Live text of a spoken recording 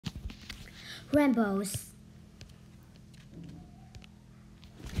Rainbows.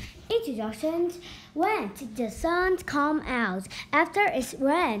 Introductions. When the sun comes out after it's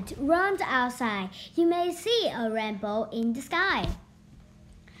rained, run outside. You may see a rainbow in the sky.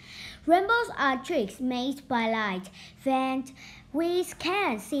 Rainbows are tricks made by light. When we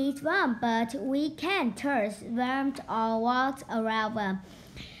can't see them, but we can touch them or walk around them.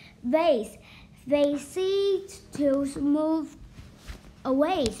 They seem to move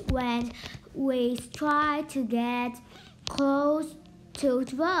away when we try to get close to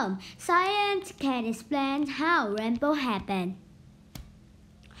them. Science can explain how rainbows happen.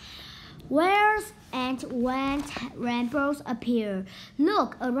 Where and when rainbows appear.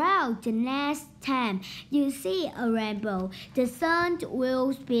 Look around the next time you see a rainbow. The sun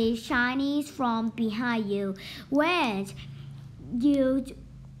will be shining from behind you. When you'd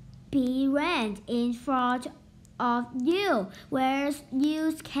be rain in front of you, where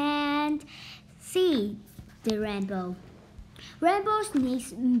you can't see the rainbow. Rainbows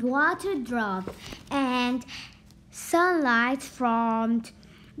need water drops and sunlight from.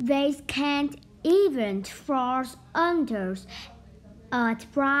 They can't even force under a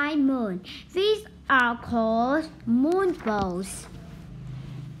bright moon. These are called moonbows.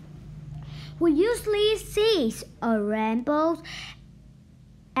 We usually see a rainbow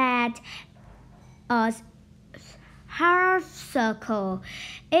at a half circle.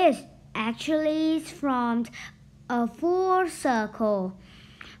 It's actually from a full circle.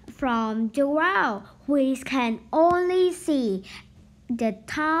 From the ground, we can only see the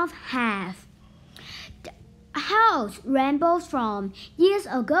top half. How's rainbows from? Years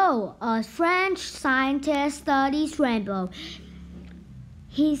ago, a French scientist studied rainbow.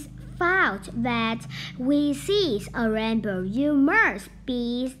 He found that we see a rainbow, you must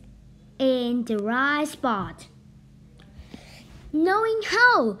be in the right spot. Knowing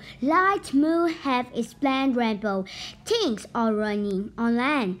how light moon have explained rainbow, things are running on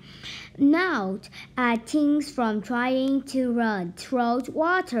land. Now, things from trying to run through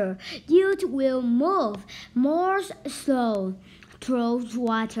water, you will move more slow through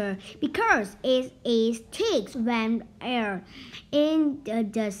water because it is thick than air. In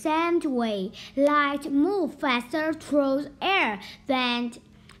the same way, light moves faster through air than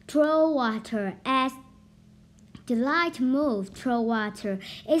through water. As the light moves through water,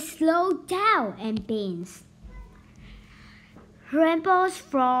 it slows down and bends. Rainbows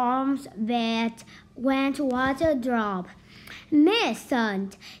form that when water drops. Miss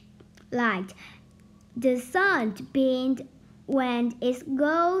sunlight. The sun bends when it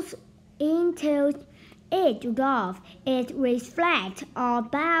goes into it drops. It reflects or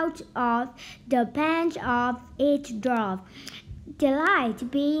bounces off the edge of each drop. The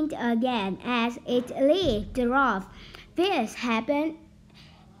light bends again as it leaves the drop. This happens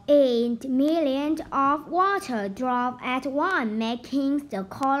in millions of water drops at once, making the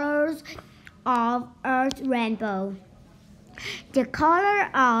colors of Earth's rainbow. The color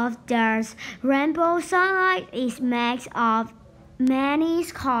of the rainbow sunlight is made of many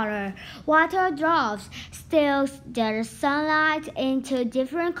colors. Water drops steal the sunlight into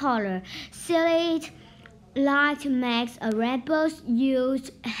different colors. Solid light makes a rainbow. You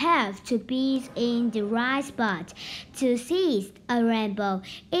have to be in the right spot to see a rainbow.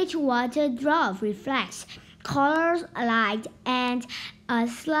 Each water drop reflects colors, light, and a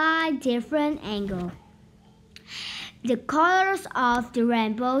slight different angle. The colors of the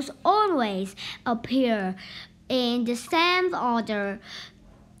rainbows always appear in the same order.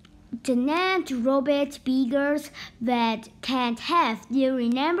 The named Robert Biggers that can't have you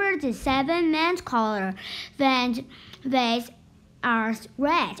remember the 7 main colors. Then these are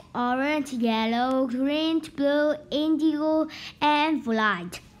red, orange, yellow, green, blue, indigo, and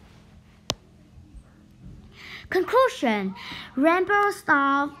violet. Conclusion. Rainbows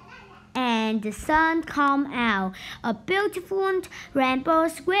stop and the sun come out. A beautiful rainbow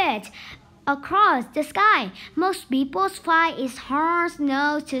spreads across the sky. Most people find it hard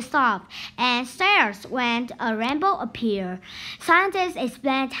to stop and stares when a rainbow appears. Scientists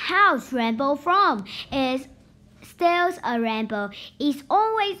explain how rainbow form is still a rainbow. It's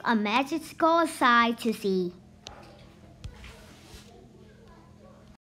always a magical sight to see.